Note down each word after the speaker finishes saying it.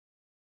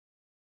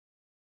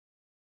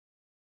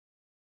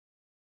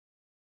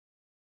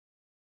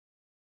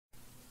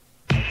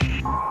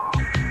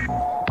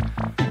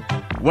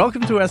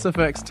Welcome to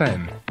SFX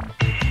 10.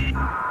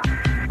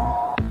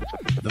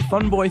 The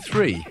Funboy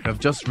 3 have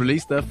just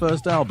released their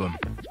first album.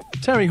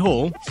 Terry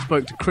Hall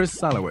spoke to Chris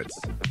Salowitz.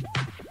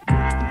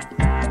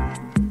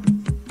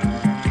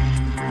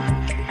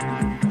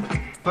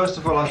 First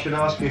of all, I should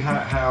ask you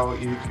how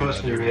you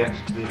personally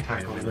reacted to the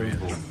attack on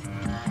Liverpool.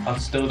 I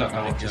still don't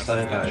know what to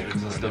say about it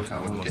because I still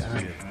can't work it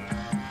out.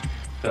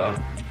 But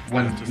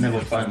when Neville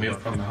phoned me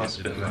up from the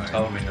hospital and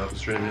told me, I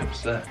was really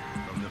upset.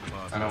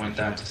 And I went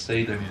down to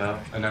see Limbo,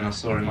 and then I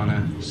saw him on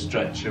a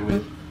stretcher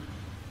with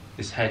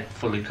his head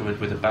fully covered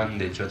with a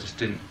bandage. I just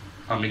didn't,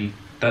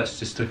 that's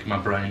just stuck in my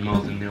brain more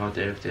than the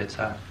idea of the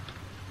attack.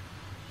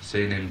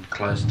 Seeing him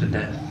close to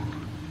death.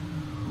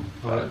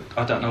 But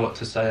I don't know what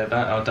to say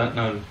about it. I don't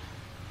know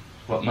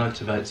what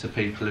motivates the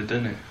people who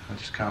done it. I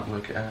just can't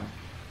work it out.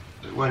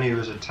 When he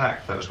was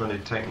attacked, that was when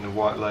he'd taken the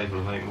white label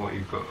and ain't what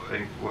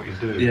you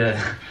do.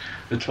 Yeah,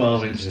 the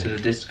 12-inch to the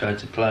disco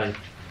to play.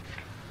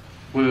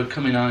 We were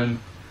coming home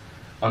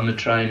on the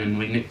train and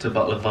we nicked a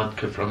bottle of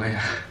vodka from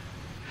here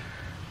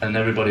and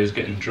everybody was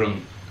getting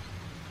drunk,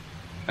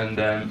 and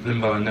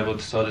Limbo and Neville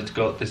decided to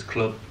go up this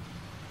club,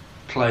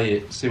 play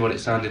it, see what it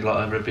sounded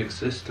like over a big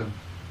system.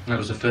 And that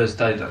was the first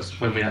day, that's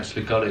when we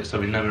actually got it, so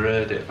we never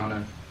heard it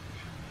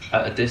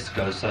at a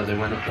disco, so they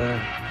went up there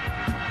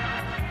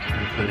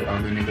and put it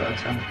on and he got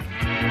attacked.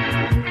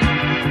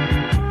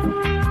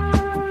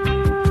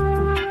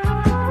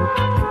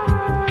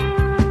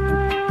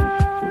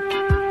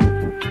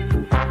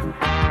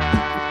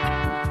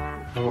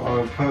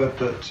 I've heard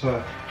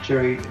that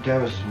Jerry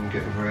Davis has been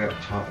getting very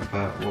uptight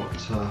about what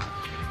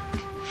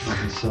he's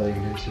been saying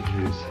in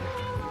interviews.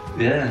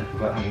 Yeah.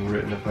 About having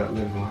written about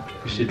Limbo.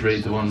 You should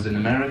read the ones in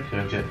America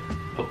and get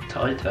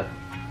uptighter.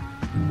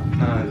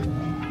 No,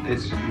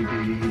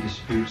 he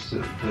disputes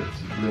that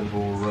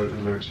Limbo wrote the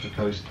lyrics for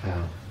Ghost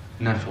Town.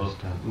 Neville.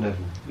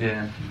 Neville.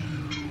 Yeah.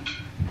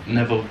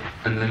 Neville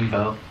and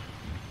Limbo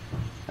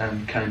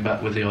came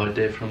back with the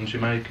idea from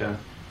Jamaica,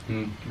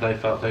 and they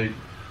felt they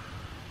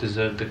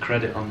deserved the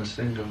credit on the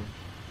single,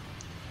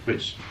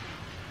 which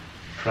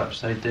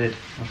perhaps they did.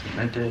 I think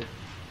they did.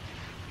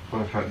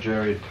 Well, in fact,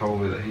 Jerry had told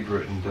me that he'd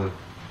written the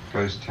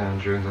Ghost Town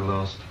during the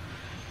last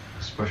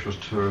specials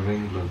tour of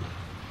England.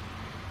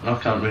 I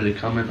can't really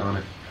comment on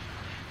it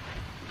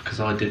because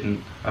I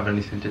didn't have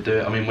anything to do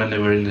it. I mean, when they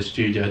were in the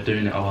studio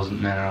doing it, I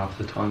wasn't there half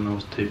the time. I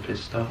was too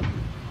pissed off,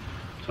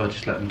 so I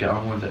just let them get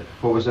on with it.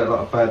 What was that,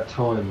 like a bad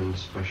time in the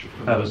special?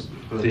 That was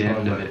the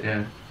end of it,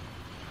 yeah.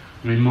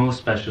 I mean, more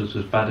specials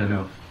was bad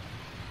enough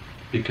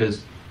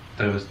because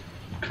there was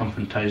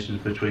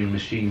confrontations between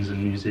machines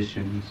and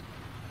musicians.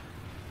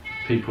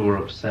 People were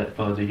upset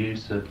by the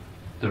use of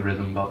the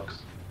rhythm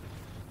box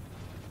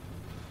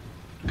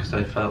because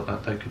they felt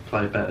that they could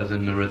play better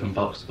than the rhythm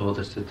box or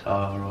the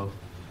sitar or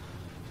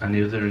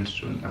any other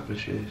instrument that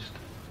was used.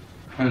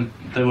 And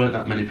there weren't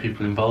that many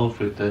people involved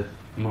with the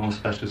more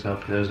specials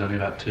LP. There was only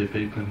about 2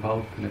 people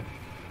involved in it.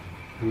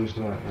 Who was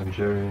that? And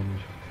Jerry and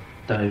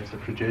Dave, the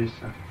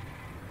producer.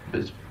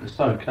 But it's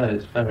okay,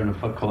 it's fair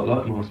enough. I quite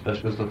like more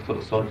specials. I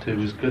thought side 2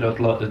 was good. I'd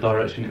like the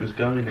direction it was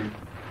going in.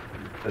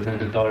 But then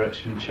the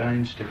direction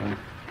changed again.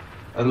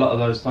 A lot of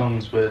those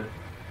songs were,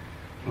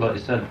 like you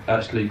said,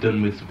 actually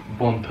done with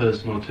 1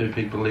 person or 2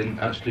 people in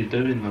actually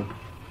doing them.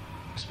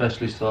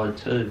 Especially side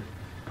 2.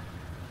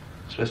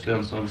 Especially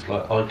on songs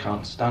like I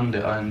Can't Stand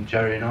It. And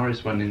Jerry and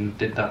Horace went in and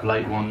did that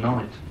late one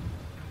night.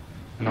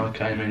 And I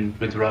came in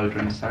with Rhoda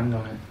and sang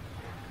on it.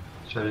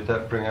 So did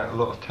that bring out a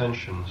lot of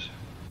tensions?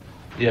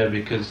 Yeah,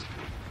 because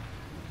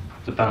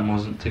the band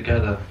wasn't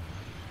together,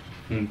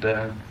 and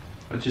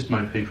it just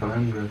made people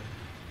angry.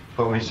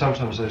 But I mean,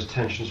 sometimes those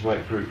tensions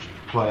make groups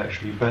play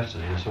actually better.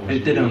 You know,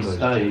 it did on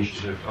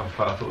stage. I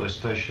thought those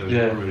stage shows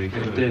were really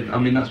good. It did. I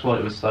mean, that's why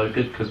it was so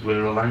good, because we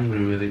were all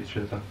angry with each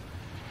other.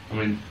 I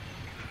mean,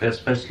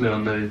 especially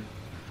on the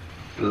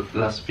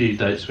last few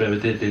dates we ever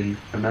did in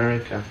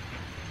America.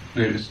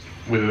 We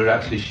were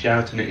actually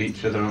shouting at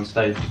each other on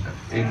stage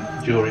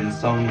during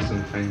songs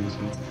and things.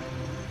 And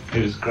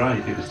it was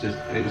great. It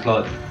was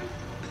like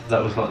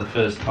that was like the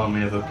first time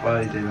we ever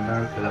played in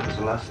America. That was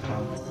the last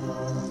time.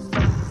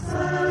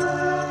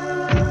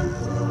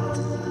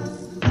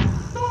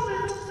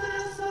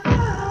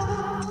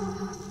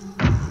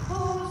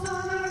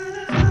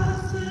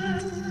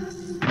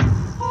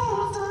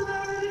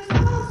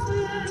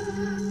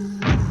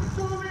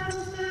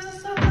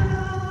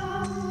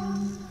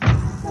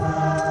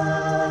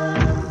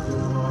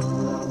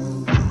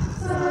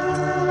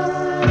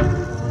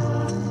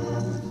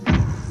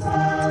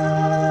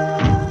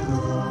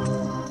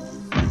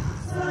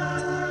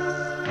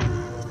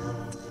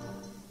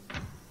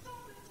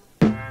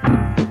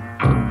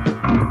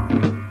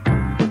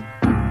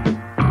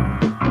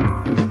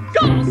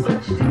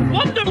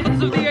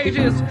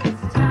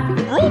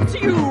 Brought to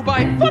you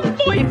by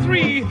Funboy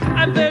 3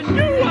 and their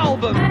new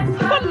album,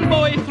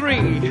 Funboy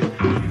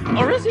 3.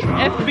 Or is it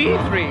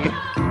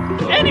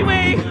FB3?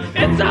 Anyway,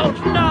 it's out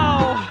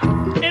now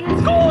in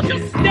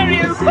gorgeous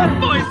stereo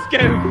Funboy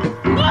scope.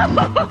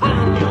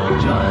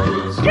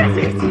 Get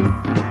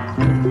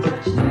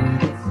it!